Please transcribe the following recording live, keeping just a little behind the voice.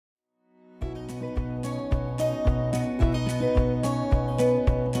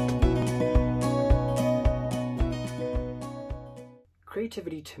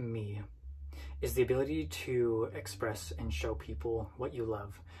Creativity to me is the ability to express and show people what you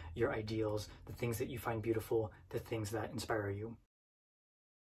love, your ideals, the things that you find beautiful, the things that inspire you.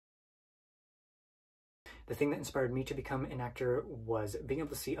 The thing that inspired me to become an actor was being able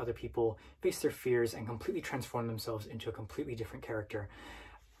to see other people face their fears and completely transform themselves into a completely different character.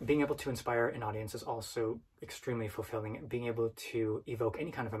 Being able to inspire an audience is also extremely fulfilling. Being able to evoke any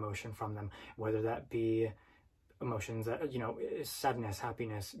kind of emotion from them, whether that be emotions that, sadness,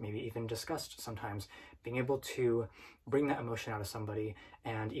 happiness, maybe even disgust sometimes. Being able to bring that emotion out of somebody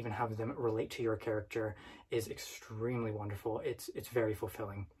and even have them relate to your character is extremely wonderful. It's very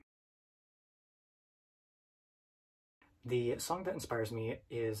fulfilling. The song that inspires me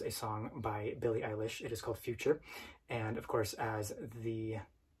is a song by Billie Eilish. It is called Future. And of course, as the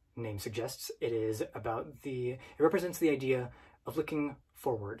name suggests, it represents the idea of looking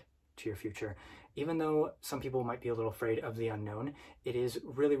forward to your future. Even though some people might be a little afraid of the unknown, it is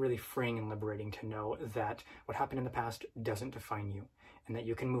really, really freeing and liberating to know that what happened in the past doesn't define you, and that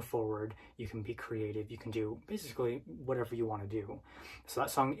you can move forward, you can be creative, you can do basically whatever you want to do. So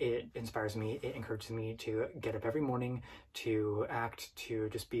that song, it inspires me, it encourages me to get up every morning, to act, to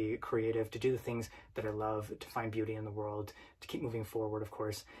just be creative, to do the things that I love, to find beauty in the world, to keep moving forward, of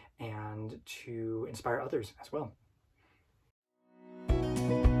course, and to inspire others as well.